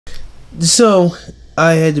So,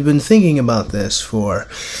 I had been thinking about this for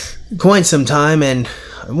quite some time, and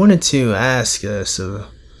I wanted to ask us a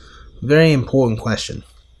very important question.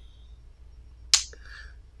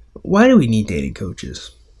 Why do we need dating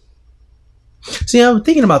coaches? See, I'm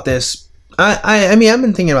thinking about this. I mean, I've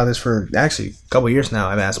been thinking about this for actually a couple of years now.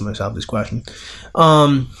 I've asked myself this question.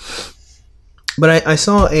 Um, but I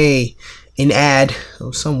saw an ad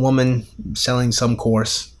of some woman selling some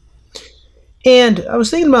course. And I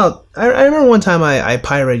was thinking about, I remember one time I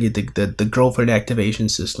pirated the girlfriend activation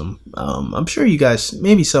system. I'm sure you guys,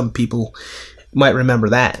 maybe some people might remember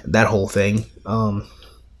that whole thing.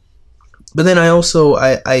 But then I also,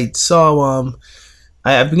 I saw,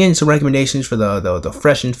 I've been getting some recommendations for the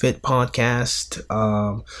Fresh and Fit podcast.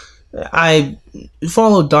 I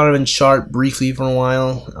followed Donovan Sharp briefly for a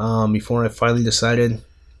while, before I finally decided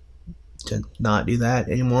to not do that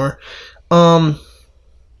anymore.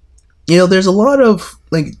 There's a lot of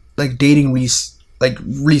like dating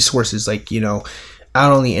resources,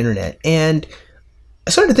 out on the internet, and I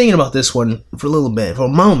started thinking about this one for a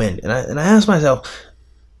moment, and I asked myself,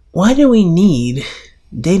 why do we need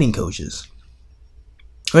dating coaches?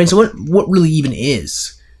 All right, so what really even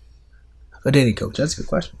is a dating coach? That's a good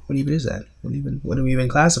question. What even is that? What do we even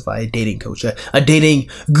classify a dating coach, a dating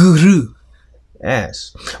guru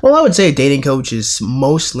as? Well, I would say a dating coach is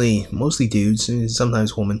mostly dudes, and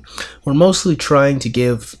sometimes women. We're mostly trying to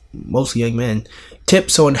give mostly young men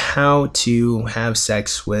tips on how to have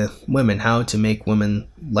sex with women, how to make women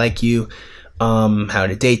like you, how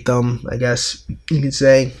to date them, I guess you could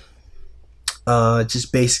say.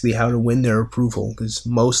 Just basically how to win their approval, because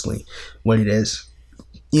mostly what it is.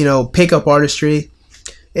 Pickup artistry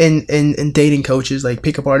and dating coaches, like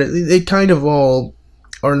pickup artists, they kind of all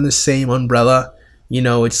are in the same umbrella.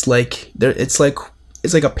 It's like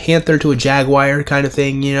a panther to a jaguar kind of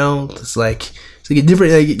thing. It's like a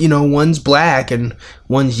different, one's black and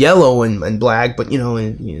one's yellow and black, but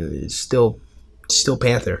it's still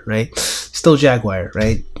panther, right? Still jaguar,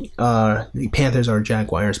 right? Panthers are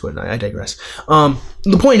jaguars, but I digress.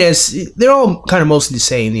 The point is, they're all kind of mostly the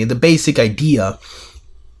same. The basic idea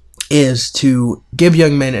is to give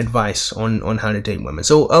young men advice on how to date women.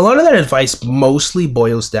 So a lot of that advice mostly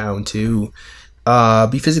boils down to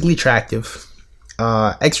be physically attractive,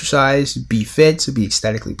 exercise, be fit, so be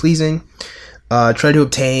aesthetically pleasing, try to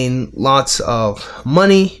obtain lots of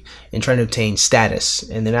money, and try to obtain status.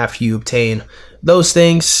 And then after you obtain those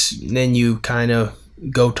things, then you kind of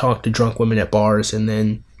go talk to drunk women at bars and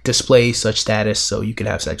then display such status so you can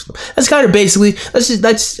have sex with them. That's kind of basically, I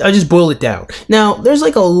just boil it down. Now, there's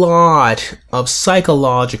like a lot of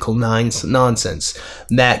psychological nonsense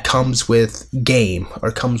that comes with game or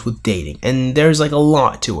comes with dating. And there's like a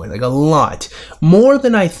lot to it, like a lot. More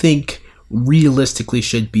than I think realistically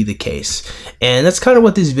should be the case. And that's kind of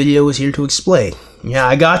what this video is here to explain. Yeah,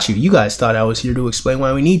 I got you. You guys thought I was here to explain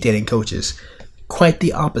why we need dating coaches. Quite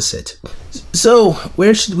the opposite. So,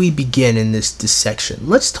 where should we begin in this section?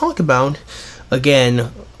 Let's talk about,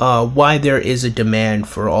 again, why there is a demand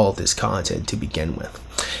for all of this content to begin with.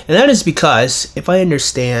 And that is because, if I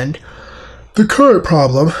understand the current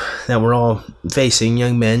problem that we're all facing,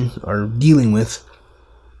 young men are dealing with,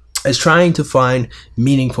 is trying to find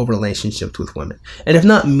meaningful relationships with women. And if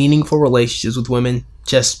not meaningful relationships with women,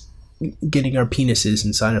 just getting our penises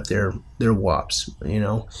inside of their wops,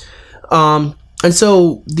 And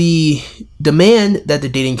so the demand that the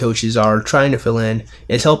dating coaches are trying to fill in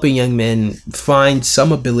is helping young men find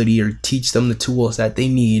some ability or teach them the tools that they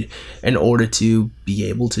need in order to be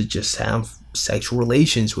able to just have sexual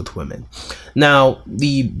relations with women. Now,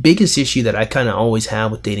 the biggest issue that I kind of always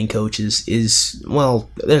have with dating coaches is, well,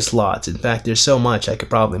 there's lots. In fact, there's so much I could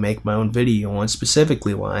probably make my own video on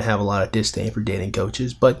specifically why I have a lot of disdain for dating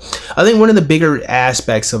coaches. But I think one of the bigger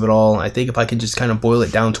aspects of it all, I think if I can just kind of boil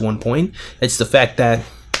it down to one point, it's the fact that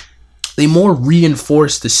they more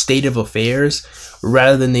reinforce the state of affairs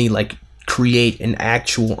rather than they create an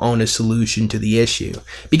actual honest solution to the issue.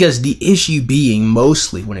 Because the issue being,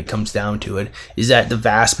 mostly when it comes down to it, is that the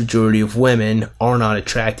vast majority of women are not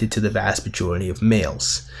attracted to the vast majority of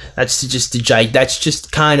males. That's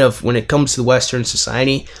just kind of, when it comes to Western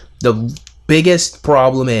society, the biggest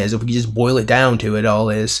problem is, if we just boil it down to it all,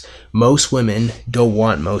 is most women don't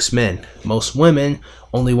want most men. Most women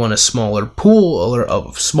only want a smaller pool, or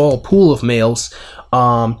a small pool of males.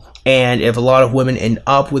 And if a lot of women end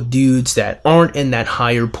up with dudes that aren't in that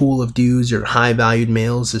higher pool of dudes, or high valued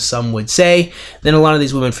males as some would say, then a lot of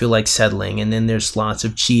these women feel like settling, and then there's lots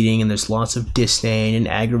of cheating, and there's lots of disdain and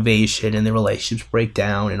aggravation, and the relationships break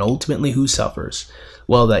down, and ultimately who suffers?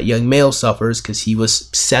 well, that young male suffers because he was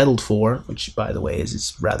settled for, which, by the way,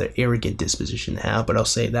 is a rather arrogant disposition to have, but I'll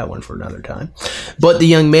save that one for another time. But the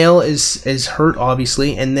young male is hurt,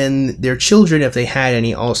 obviously, and then their children, if they had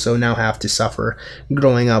any, also now have to suffer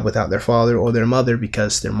growing up without their father or their mother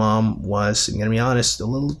because their mom was, I'm going to be honest, a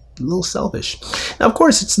little selfish. Now, of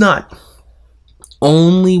course, it's not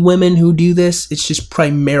only women who do this. It's just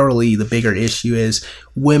primarily the bigger issue is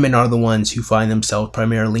women are the ones who find themselves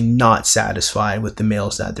primarily not satisfied with the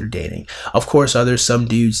males that they're dating. Of course, are there some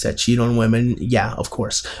dudes that cheat on women? Yeah, of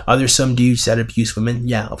course. Are there some dudes that abuse women?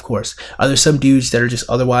 Yeah, of course. Are there some dudes that are just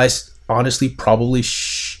otherwise, honestly, probably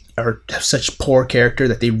or have such poor character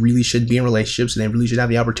that they really should be in relationships and they really should have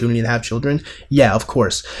the opportunity to have children? Yeah, of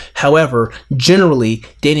course. However, generally,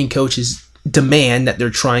 dating coaches demand that they're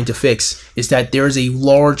trying to fix is that there is a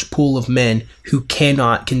large pool of men who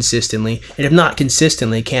cannot consistently, and if not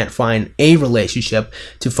consistently, can't find a relationship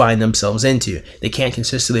to find themselves into. They can't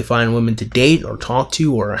consistently find women to date or talk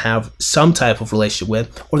to or have some type of relationship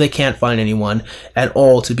with, or they can't find anyone at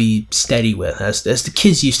all to be steady with. As the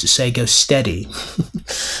kids used to say, go steady.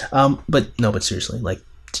 But seriously, like,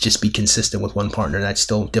 to just be consistent with one partner, that's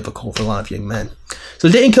still difficult for a lot of young men. So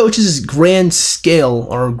dating coaches' grand scale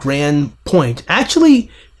or grand point, actually,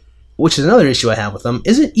 which is another issue I have with them,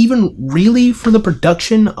 isn't even really for the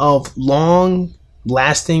production of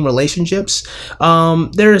long-lasting relationships.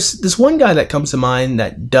 There's this one guy that comes to mind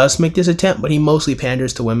that does make this attempt, but he mostly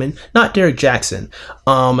panders to women. Not Derek Jackson.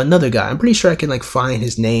 Another guy. I'm pretty sure I can like find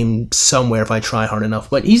his name somewhere if I try hard enough.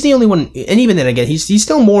 But he's the only one, and even then again, he's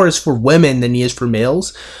still more is for women than he is for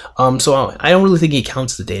males. So I don't really think he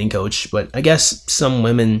counts as a dating coach, but I guess some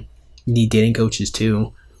women need dating coaches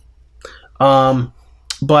too.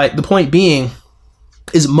 But the point being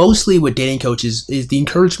is mostly with dating coaches is the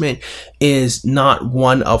encouragement is not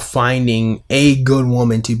one of finding a good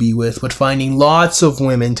woman to be with, but finding lots of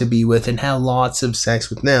women to be with and have lots of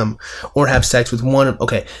sex with them, or have sex with one.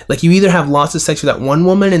 Okay, like you either have lots of sex with that one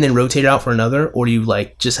woman and then rotate it out for another, or you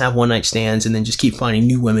like just have one night stands and then just keep finding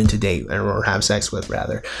new women to date or have sex with,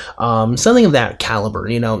 rather. Something of that caliber,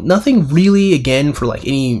 you know, nothing really, again, for like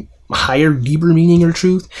any higher, deeper meaning or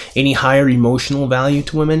truth, any higher emotional value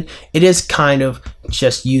to women. It is kind of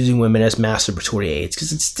just using women as masturbatory aids,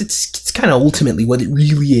 because it's kind of ultimately what it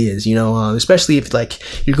really is, you know. Especially if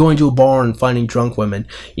like you're going to a bar and finding drunk women,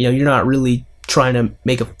 you know, you're not really trying to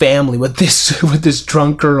make a family with this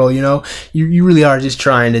drunk girl, you know. You really are just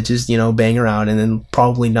trying to just, you know, bang her out and then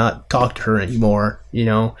probably not talk to her anymore, you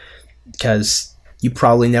know, because you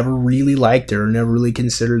probably never really liked her or never really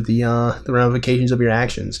considered the ramifications of your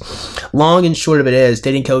actions. Long and short of it is,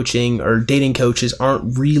 dating coaching or dating coaches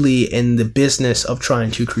aren't really in the business of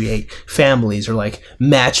trying to create families or like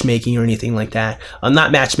matchmaking or anything like that.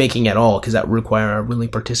 Not matchmaking at all, because that would require a willing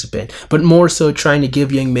participant, but more so trying to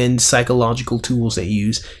give young men psychological tools they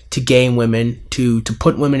use to gain women, to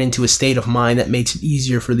put women into a state of mind that makes it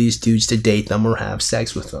easier for these dudes to date them or have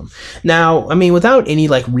sex with them. Now, I mean, without any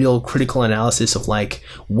like real critical analysis of like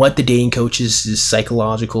what the dating coaches'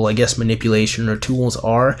 psychological, I guess, manipulation or tools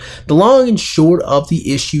are, the long and short of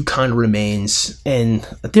the issue kind of remains, and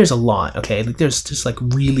there's a lot, okay? Like there's just like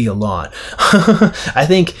really a lot. I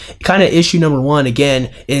think kind of issue number one,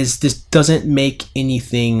 again, is this doesn't make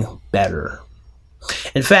anything better.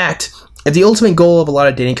 In fact, if the ultimate goal of a lot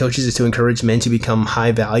of dating coaches is to encourage men to become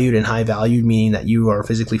high valued, and high valued meaning that you are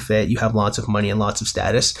physically fit, you have lots of money and lots of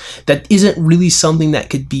status, that isn't really something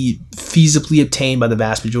that could be feasibly obtained by the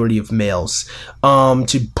vast majority of males.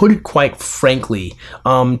 To put it quite frankly,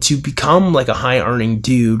 to become like a high earning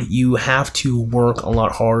dude, you have to work a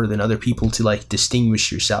lot harder than other people to like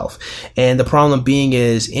distinguish yourself. And the problem being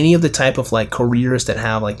is any of the type of like careers that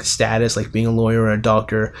have like status, like being a lawyer or a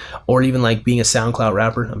doctor, or even like being a SoundCloud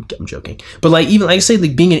rapper, I'm joking. But like even like I say,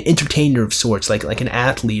 like being an entertainer of sorts, like an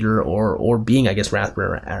athlete or being, I guess,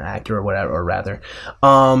 rapper or actor or whatever, or rather,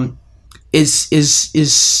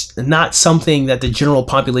 is not something that the general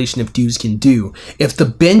population of dudes can do. If the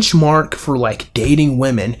benchmark for like dating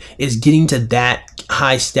women is getting to that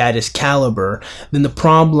high status caliber, then the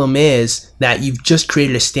problem is that you've just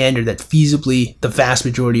created a standard that feasibly the vast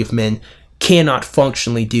majority of men cannot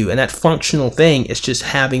functionally do. And that functional thing is just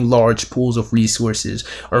having large pools of resources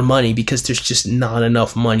or money, because there's just not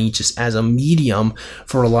enough money just as a medium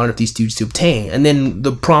for a lot of these dudes to obtain. And then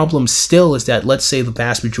the problem still is that, let's say the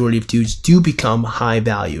vast majority of dudes do become high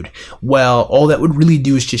valued. Well, all that would really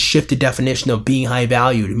do is just shift the definition of being high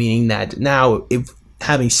valued, meaning that now if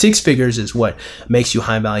having 6 figures is what makes you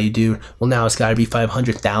high value dude. Well, now it's got to be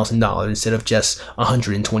 $500,000 instead of just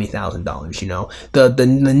 $120,000. You know,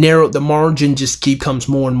 the margin just becomes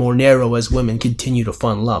more and more narrow as women continue to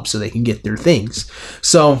funnel up so they can get their things.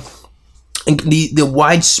 So the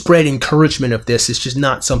widespread encouragement of this is just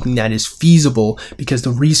not something that is feasible because the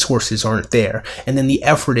resources aren't there, and then the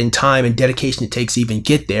effort and time and dedication it takes to even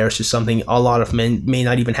get there is just something a lot of men may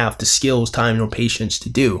not even have the skills, time, or patience to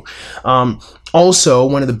do. Also,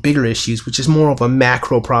 one of the bigger issues, which is more of a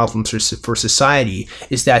macro problem for society,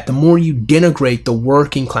 is that the more you denigrate the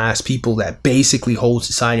working class people that basically hold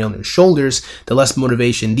society on their shoulders, the less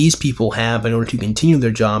motivation these people have in order to continue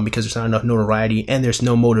their job, because there's not enough notoriety and there's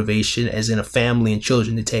no motivation as in a family and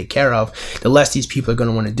children to take care of. The less these people are going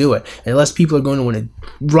to want to do it. And the less people are going to want to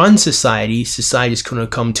run society, society is going to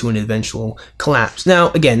come to an eventual collapse.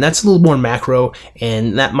 Now, again, that's a little more macro,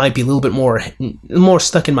 and that might be a little bit more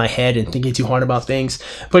stuck in my head and thinking too hard about things,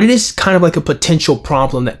 but it is kind of like a potential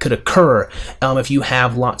problem that could occur if you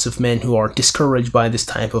have lots of men who are discouraged by this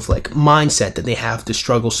type of like mindset that they have to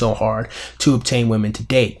struggle so hard to obtain women to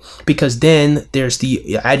date, because then there's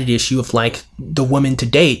the added issue of like the women to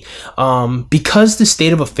date, because the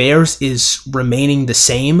state of affairs is remaining the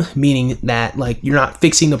same, meaning that like you're not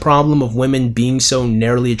fixing the problem of women being so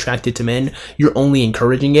narrowly attracted to men, you're only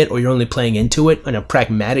encouraging it, or you're only playing into it in a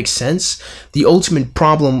pragmatic sense. The ultimate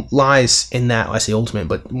problem lies in that, I say ultimate,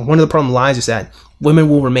 but one of the problem lies is that women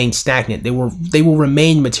will remain stagnant. They will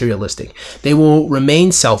remain materialistic. They will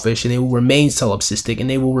remain selfish, and they will remain solipsistic, and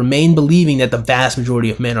they will remain believing that the vast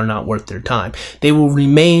majority of men are not worth their time. They will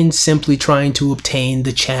remain simply trying to obtain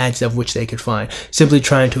the chads of which they could find, simply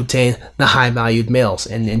trying to obtain the high-valued males,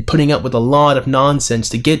 and putting up with a lot of nonsense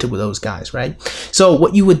to get to those guys, right? So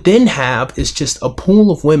what you would then have is just a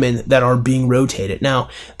pool of women that are being rotated. Now,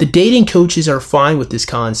 the dating coaches are fine with this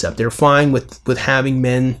concept. They're fine with having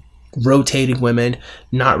men rotating women,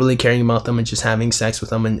 not really caring about them and just having sex with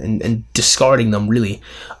them and discarding them, really.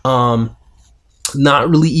 Not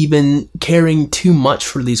really even caring too much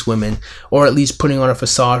for these women, or at least putting on a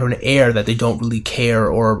facade or an air that they don't really care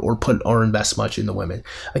or invest much in the women.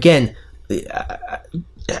 Again,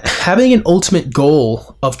 having an ultimate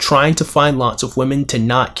goal of trying to find lots of women to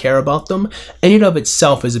not care about them in and of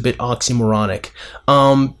itself is a bit oxymoronic.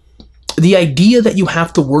 The idea that you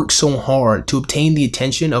have to work so hard to obtain the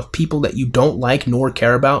attention of people that you don't like, nor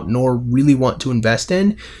care about, nor really want to invest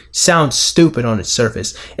in sounds stupid on its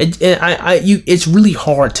surface. It's really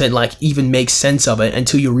hard to like even make sense of it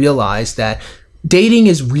until you realize that dating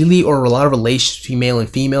is really, or a lot of relationships between male and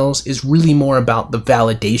females, is really more about the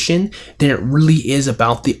validation than it really is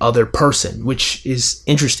about the other person, which is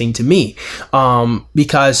interesting to me,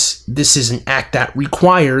 because this is an act that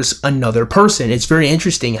requires another person. It's very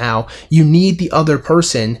interesting how you need the other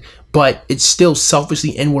person, but it's still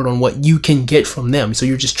selfishly inward on what you can get from them. So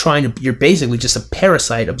you're basically just a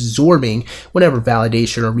parasite absorbing whatever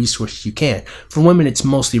validation or resources you can. For women, it's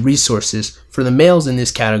mostly resources. For the males in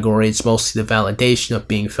this category, it's mostly the validation of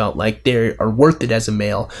being felt like they are worth it as a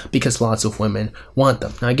male because lots of women want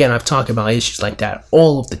them. Now, again, I've talked about issues like that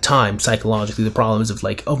all of the time psychologically, the problems of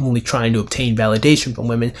like only trying to obtain validation from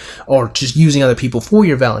women or just using other people for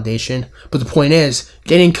your validation. But the point is,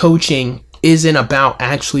 dating coaching isn't about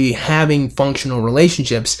actually having functional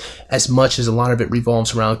relationships as much as a lot of it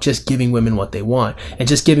revolves around just giving women what they want. And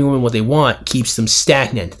just giving women what they want keeps them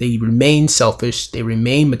stagnant. They remain selfish, they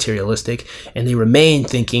remain materialistic, and they remain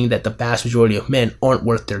thinking that the vast majority of men aren't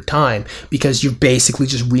worth their time, because you're basically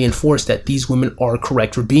just reinforced that these women are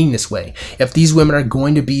correct for being this way. If these women are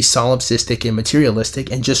going to be solipsistic and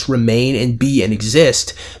materialistic and just remain and be and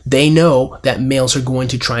exist, they know that males are going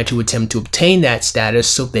to try to attempt to obtain that status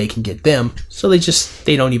so they can get them. So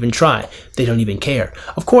they don't even try. They don't even care.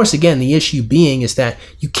 Of course, again, the issue being is that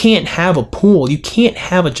you can't have a pool. You can't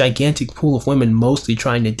have a gigantic pool of women mostly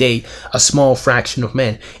trying to date a small fraction of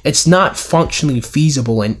men. It's not functionally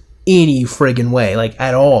feasible in any friggin' way, like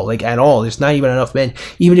at all. There's not even enough men.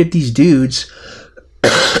 Even if these dudes,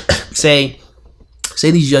 say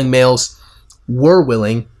these young males were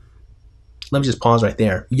willing, let me just pause right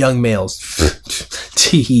there. Young males,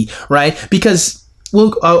 right? Because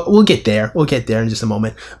we'll get there. We'll get there in just a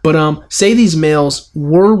moment. But say these males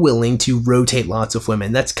were willing to rotate lots of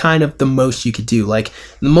women. That's kind of the most you could do. Like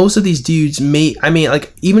most of these dudes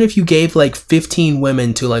like even if you gave like 15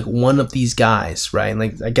 women to like one of these guys, right?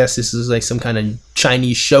 Like I guess this is like some kind of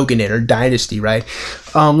Chinese shogunate or dynasty, right?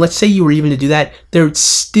 Let's say you were even to do that, there would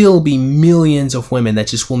still be millions of women that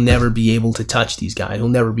just will never be able to touch these guys, will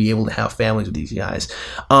never be able to have families with these guys.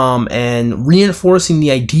 And reinforcing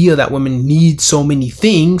the idea that women need so many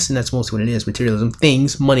things, and that's mostly what it is, materialism,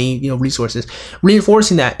 things, money, you know, resources,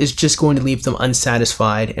 reinforcing that is just going to leave them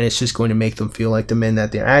unsatisfied, and it's just going to make them feel like the men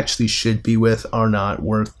that they actually should be with are not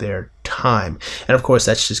worth their time. And of course,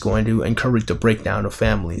 that's just going to encourage the breakdown of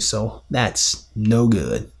families, so that's no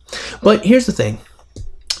good. But here's the thing.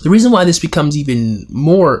 The reason why this becomes even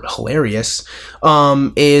more hilarious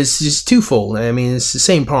is just twofold. I mean, it's the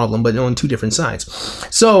same problem, but on two different sides.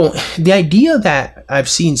 So the idea that I've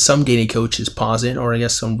seen some dating coaches posit, or I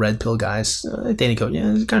guess some red pill guys, dating coach,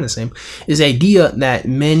 yeah, it's kind of the same, is the idea that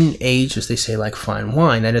men age, as they say, like fine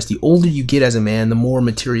wine. That is, the older you get as a man, the more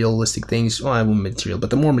materialistic things, well, I won't material, but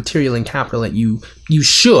the more material and capital that you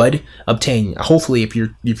should obtain. Hopefully, if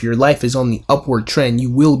your life is on the upward trend, you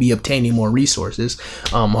will be obtaining more resources.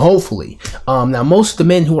 Hopefully. Now, most of the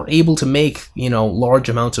men who are able to make, you know, large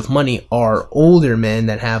amounts of money are older men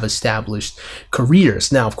that have established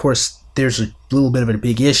careers. Now, of course, there's a little bit of a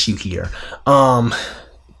big issue here. Well,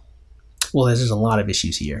 there's a lot of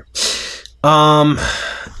issues here.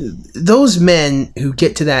 Those men who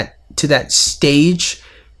get to that stage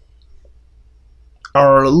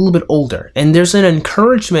are a little bit older, and there's an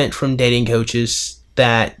encouragement from dating coaches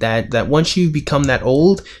that once you become that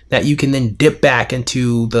old, that you can then dip back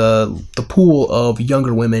into the pool of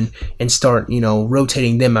younger women and start, you know,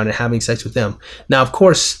 rotating them out and having sex with them. Now, of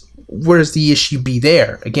course, where's the issue be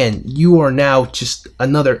there? Again, you are now just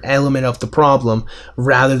another element of the problem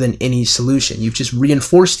rather than any solution. You've just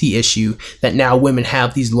reinforced the issue that now women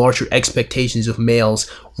have these larger expectations of males,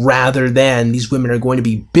 rather than these women are going to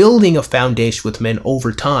be building a foundation with men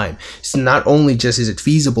over time. So not only just is it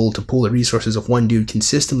feasible to pull the resources of one dude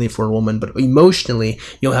consistently for a woman, but emotionally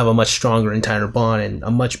you'll have a much stronger and tighter bond and a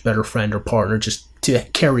much better friend or partner just to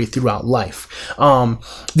carry throughout life.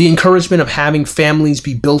 The encouragement of having families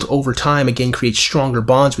be built over time, again, creates stronger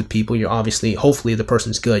bonds with people. You're obviously, hopefully the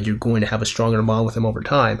person's good, you're going to have a stronger bond with them over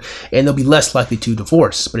time, and they'll be less likely to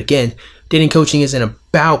divorce. But again, dating coaching isn't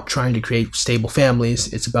about trying to create stable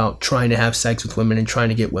families. It's about trying to have sex with women and trying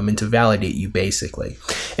to get women to validate you, basically.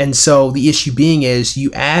 And so the issue being is,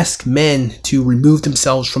 you ask men to remove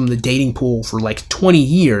themselves from the dating pool for like 20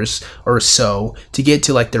 years or so to get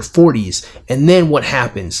to like their 40s. And then what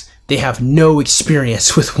happens? They have no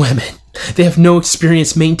experience with women. They have no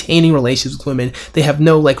experience maintaining relationships with women. They have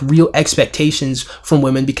no like real expectations from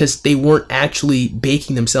women because they weren't actually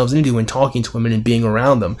baking themselves into and talking to women and being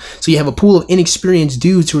around them. So you have a pool of inexperienced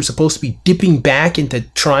dudes who are supposed to be dipping back into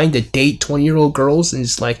trying to date 20-year-old girls, and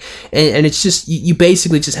it's like, and it's just, you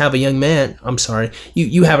basically just have a young man,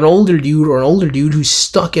 you have an older dude who's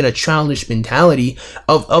stuck in a childish mentality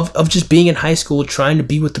of just being in high school, trying to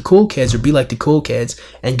be with the cool kids or be like the cool kids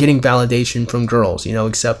and getting validation from girls, you know,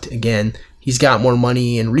 except again, he's got more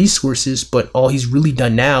money and resources, but all he's really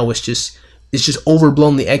done now is just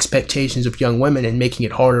overblown the expectations of young women and making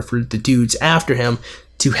it harder for the dudes after him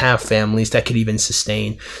to have families that could even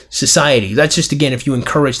sustain society. That's just, again, if you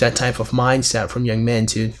encourage that type of mindset from young men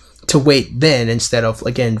to wait then, instead of,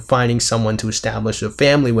 again, finding someone to establish a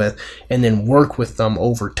family with and then work with them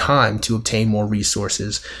over time to obtain more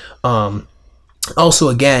resources. Also,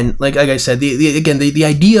 again, like I said, the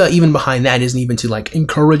idea even behind that isn't even to like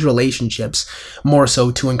encourage relationships, more so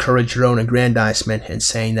to encourage your own aggrandizement and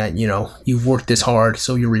saying that, you know, you've worked this hard,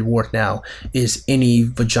 so your reward now is any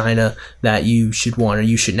vagina that you should want, or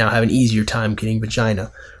you should now have an easier time getting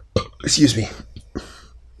vagina. Excuse me.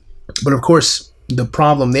 But of course, the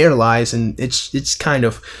problem there lies, and it's kind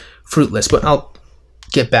of fruitless. But I'll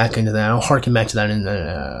get back into that. I'll harken back to that in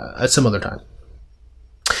at some other time.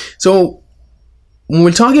 So when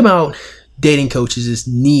we're talking about dating coaches'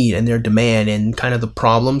 need and their demand and kind of the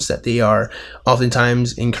problems that they are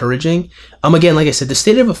oftentimes encouraging, again, like I said, the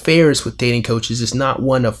state of affairs with dating coaches is not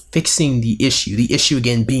one of fixing the issue. The issue,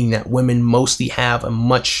 again, being that women mostly have a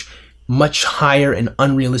much higher and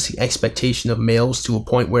unrealistic expectation of males to a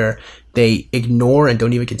point where they ignore and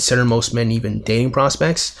don't even consider most men even dating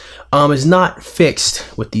prospects, is not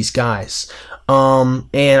fixed with these guys.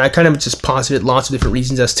 And I kind of just posited lots of different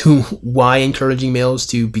reasons as to why encouraging males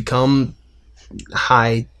to become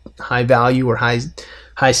high value or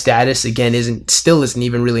high status, again, isn't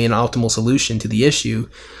even really an optimal solution to the issue.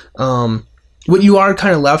 What you are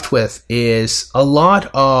kind of left with is a lot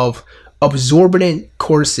of absorbent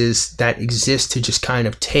courses that exist to just kind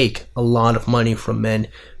of take a lot of money from men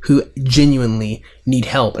who genuinely need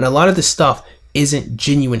help. And a lot of this stuff isn't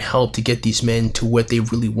genuine help to get these men to what they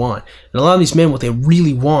really want. And a lot of these men, what they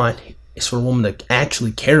really want is for a woman to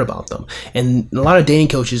actually care about them. And a lot of dating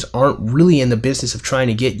coaches aren't really in the business of trying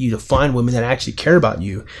to get you to find women that actually care about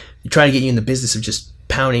you. They try to get you in the business of just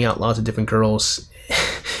pounding out lots of different girls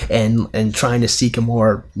and trying to seek a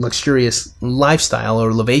more luxurious lifestyle,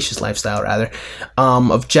 or vivacious lifestyle rather,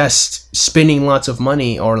 of just spending lots of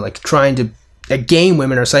money, or like trying to game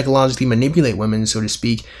women or psychologically manipulate women, so to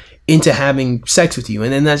speak, into having sex with you.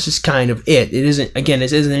 And then that's just kind of it. It isn't, again,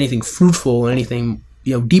 it isn't anything fruitful or anything,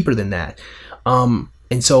 you know, deeper than that.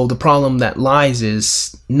 And so the problem that lies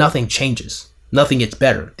is nothing changes. Nothing gets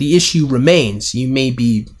better. The issue remains. You may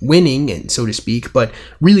be winning, and so to speak, but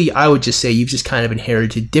really I would just say you've just kind of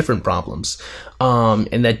inherited different problems.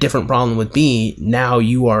 And that different problem would be, now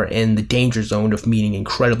you are in the danger zone of meeting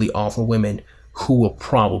incredibly awful women who will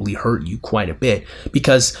probably hurt you quite a bit,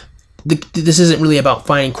 because this isn't really about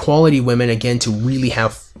finding quality women, again, to really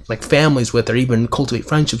have like families with, or even cultivate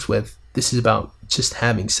friendships with. This is about just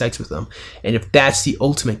having sex with them. And if that's the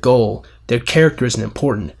ultimate goal, their character isn't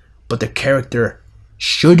important, but their character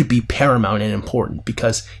should be paramount and important,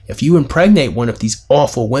 because if you impregnate one of these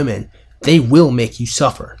awful women, they will make you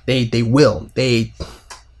suffer. They will.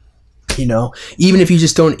 You know, even if you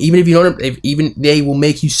don't, they will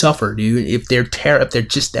make you suffer, dude, if they're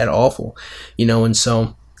just that awful, you know. And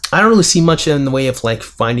so I don't really see much in the way of like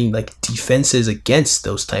finding like defenses against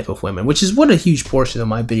those type of women, which is what a huge portion of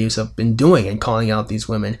my videos have been doing, and calling out these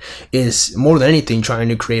women is more than anything trying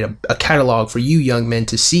to create a catalog for you young men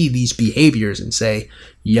to see these behaviors and say,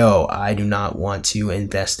 yo, I do not want to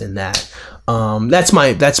invest in that. That's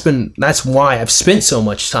why I've spent so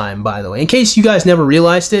much time, by the way, in case you guys never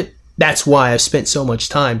realized it. That's why I've spent so much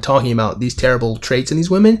time talking about these terrible traits in these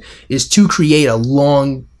women, is to create a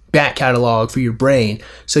long back catalog for your brain,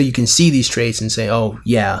 so you can see these traits and say, oh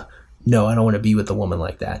yeah, no, I don't want to be with a woman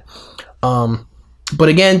like that. But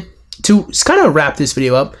again, to kind of wrap this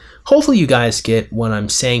video up, hopefully you guys get what I'm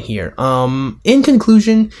saying here. In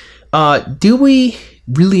conclusion, do we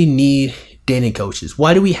really need dating coaches?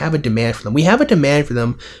 Why do we have a demand for them? We have a demand for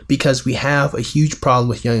them because we have a huge problem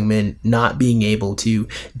with young men not being able to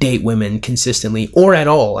date women consistently or at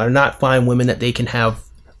all, or not find women that they can have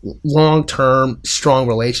long-term strong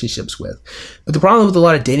relationships with. But the problem with a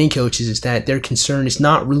lot of dating coaches is that their concern is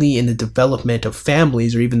not really in the development of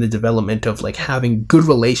families, or even the development of like having good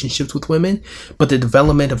relationships with women, but the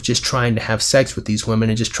development of just trying to have sex with these women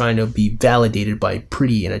and just trying to be validated by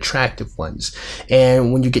pretty and attractive ones.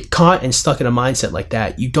 And when you get caught and stuck in a mindset like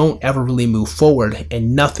that, you don't ever really move forward,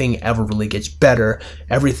 and nothing ever really gets better.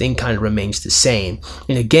 Everything kind of remains the same.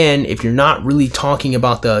 And again, if you're not really talking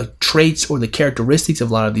about the traits or the characteristics of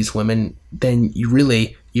a lot of these women, then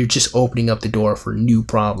you're just opening up the door for new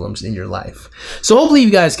problems in your life. So hopefully you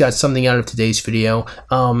guys got something out of today's video.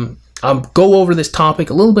 I'll go over this topic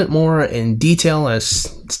a little bit more in detail as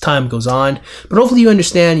time goes on, but hopefully you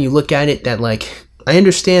understand, you look at it that like, I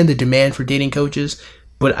understand the demand for dating coaches,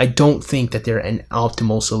 but I don't think that they're an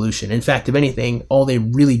optimal solution. In fact, if anything, all they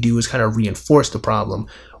really do is kind of reinforce the problem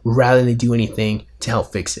rather than they do anything to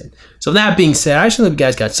help fix it. So that being said, I actually hope you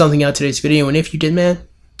guys got something out of today's video, and if you did, man,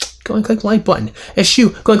 go and click the like button.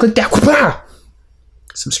 Go and click that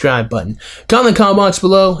subscribe button. Comment in the comment box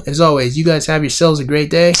below. As always, you guys have yourselves a great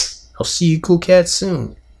day. I'll see you cool cats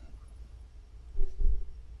soon.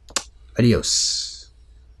 Adios.